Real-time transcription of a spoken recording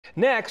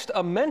Next,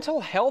 a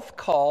mental health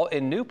call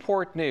in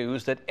Newport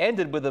news that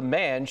ended with a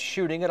man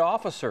shooting at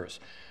officers.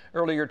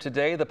 Earlier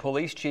today, the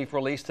police chief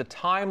released a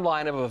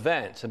timeline of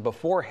events. And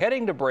before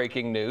heading to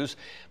breaking news,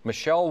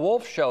 Michelle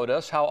Wolf showed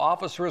us how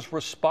officers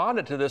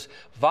responded to this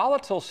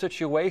volatile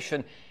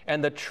situation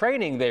and the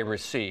training they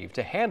received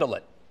to handle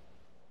it.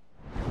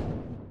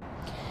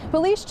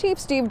 Police Chief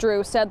Steve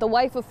Drew said the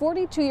wife of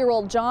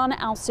 42-year-old John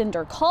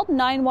Alcindor called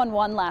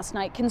 911 last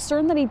night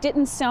concerned that he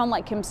didn't sound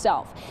like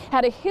himself,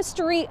 had a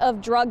history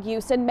of drug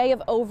use and may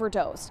have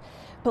overdosed.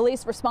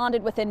 Police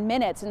responded within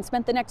minutes and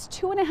spent the next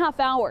 2.5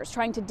 hours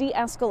trying to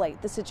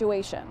de-escalate the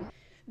situation.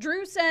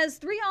 Drew says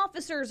 3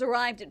 officers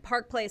arrived at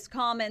Park Place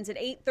Commons at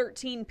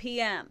 8:13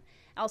 p.m.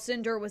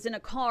 Alcindor was in a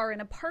car in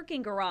a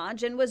parking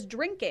garage and was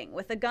drinking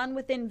with a gun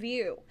within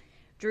view.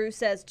 Drew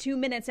says 2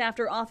 minutes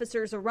after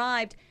officers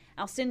arrived,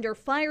 Alcindor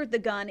fired the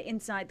gun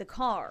inside the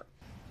car.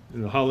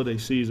 In the holiday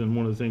season,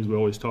 one of the things we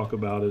always talk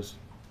about is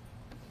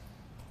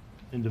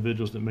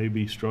individuals that may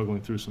be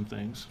struggling through some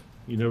things.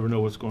 You never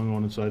know what's going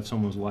on inside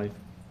someone's life.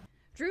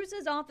 Drew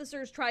says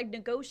officers tried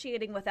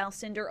negotiating with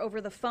Alcindor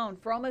over the phone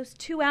for almost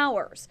 2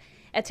 hours.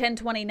 At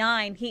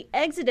 10:29, he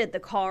exited the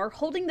car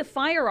holding the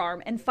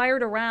firearm and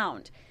fired a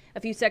round. A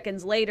few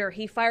seconds later,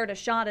 he fired a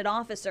shot at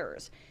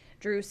officers.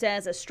 Drew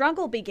says a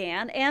struggle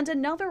began and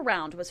another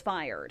round was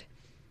fired,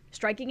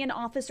 striking an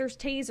officer's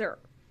taser.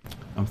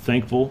 I'm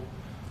thankful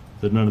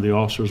that none of the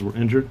officers were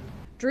injured.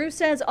 Drew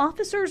says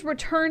officers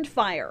returned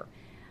fire.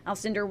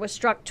 Alcindor was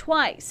struck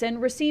twice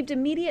and received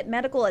immediate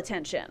medical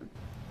attention.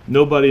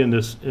 Nobody in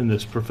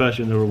this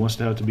profession ever wants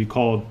to have to be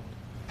called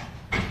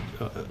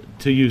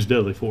to use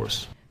deadly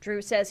force.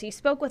 Drew says he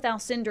spoke with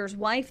Alcindor's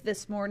wife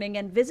this morning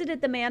and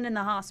visited the man in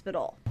the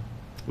hospital.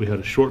 We had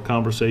a short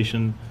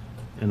conversation,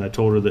 and I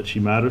told her that she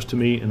matters to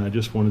me, and I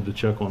just wanted to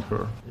check on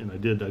her. And I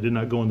did. I did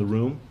not go in the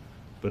room,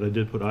 but I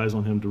did put eyes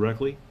on him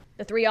directly.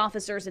 The 3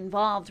 officers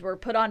involved were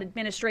put on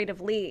administrative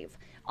leave.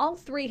 All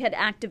 3 had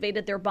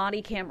activated their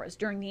body cameras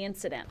during the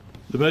incident.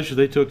 The measures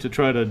they took to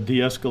try to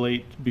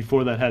de-escalate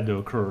before that had to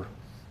occur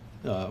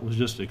was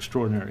just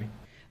extraordinary.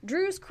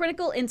 Drew's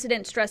critical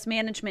incident stress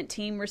management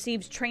team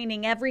receives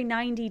training every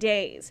 90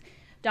 days.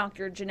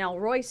 Dr.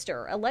 Janelle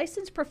Royster, a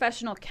licensed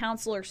professional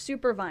counselor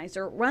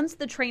supervisor, runs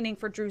the training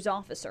for Drew's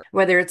officer.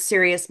 Whether it's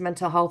serious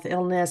mental health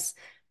illness,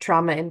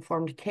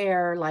 trauma-informed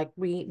care, like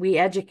we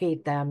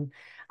educate them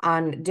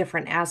on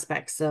different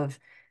aspects of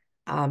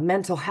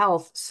mental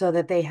health so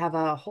that they have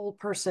a whole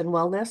person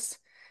wellness.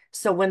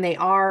 So when they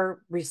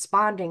are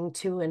responding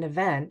to an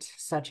event,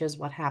 such as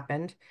what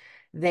happened,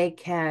 they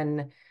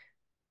can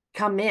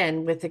come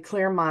in with a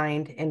clear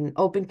mind and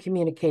open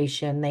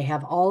communication. They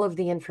have all of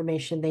the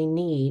information they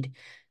need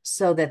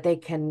so that they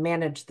can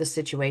manage the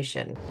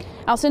situation.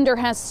 Alcindor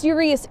has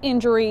serious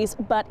injuries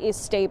but is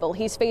stable.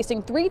 He's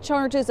facing 3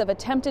 charges of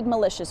attempted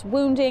malicious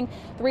wounding,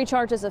 3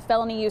 charges of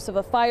felony use of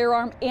a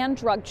firearm, and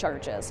drug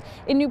charges.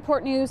 In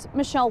Newport News,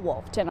 Michelle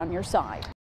Wolf, 10 on your side.